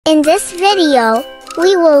In this video,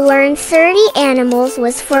 we will learn 30 animals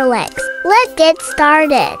with 4 legs. Let's get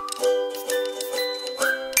started.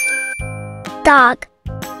 Dog.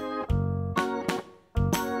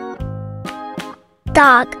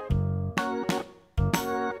 Dog.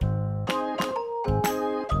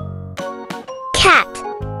 Cat.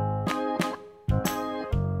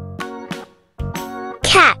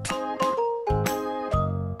 Cat.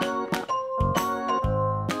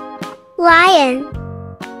 Lion.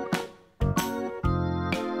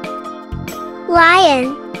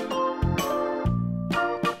 Lion.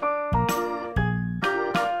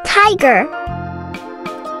 Tiger.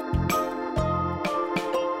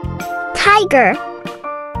 Tiger.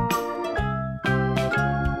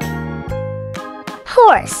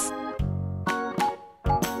 Horse.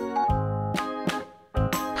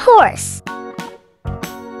 Horse.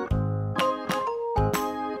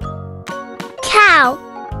 Cow.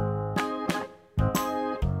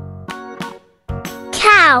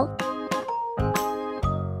 Cow.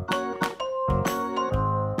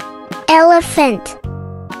 Elephant.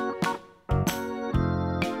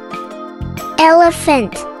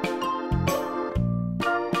 Elephant.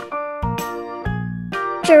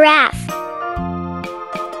 Giraffe.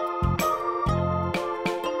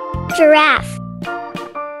 Giraffe.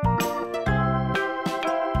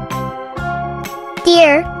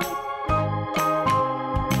 Deer.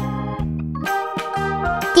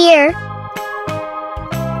 Deer.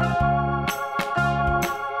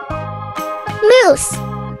 Moose.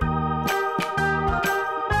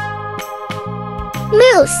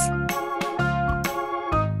 Moose.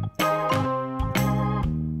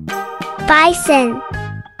 Bison.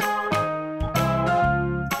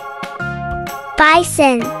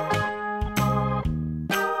 Bison.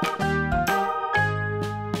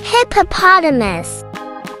 Hippopotamus.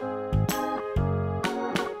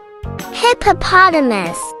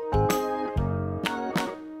 Hippopotamus.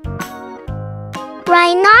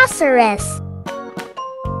 Rhinoceros.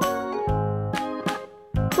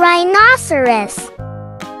 Rhinoceros.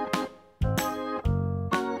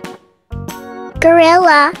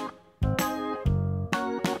 Gorilla.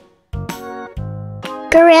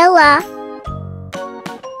 Gorilla.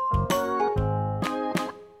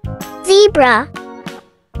 Zebra.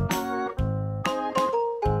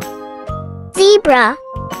 Zebra.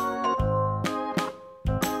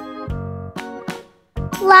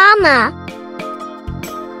 Llama.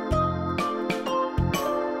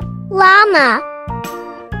 Llama.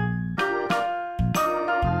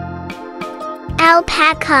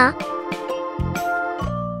 Alpaca.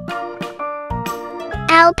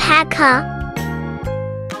 Alpaca.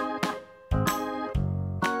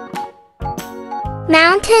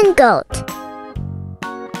 Mountain goat.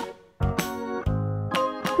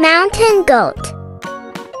 Mountain goat.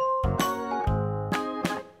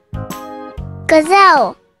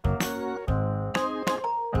 Gazelle.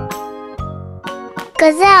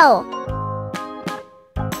 Gazelle.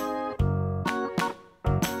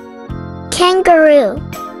 Kangaroo.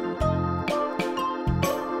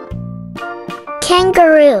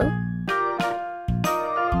 Kangaroo.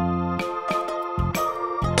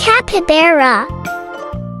 Capybara.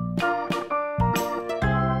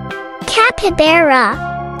 Capybara.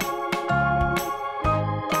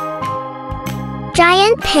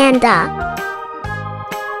 Giant panda.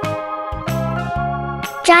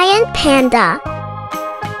 Giant panda.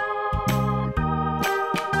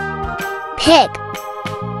 Pig.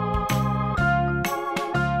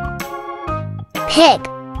 Pig.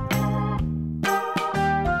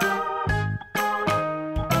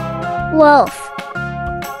 Wolf.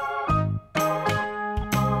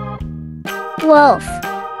 Wolf.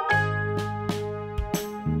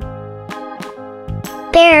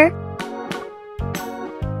 Bear.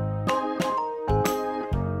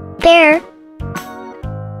 Bear.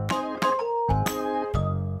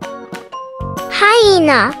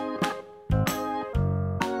 Hyena.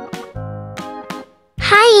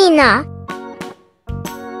 Hyena.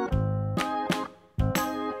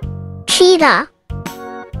 Cheetah.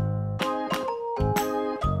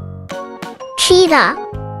 Cheetah.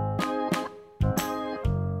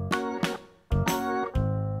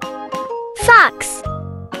 Fox.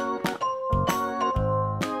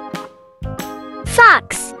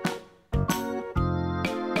 Fox.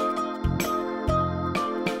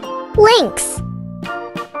 Lynx.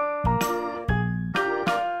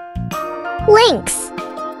 Lynx.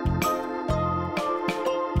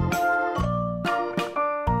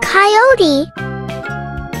 Coyote.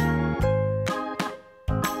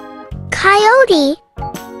 Coyote.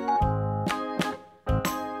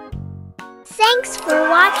 Thanks for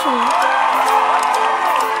watching.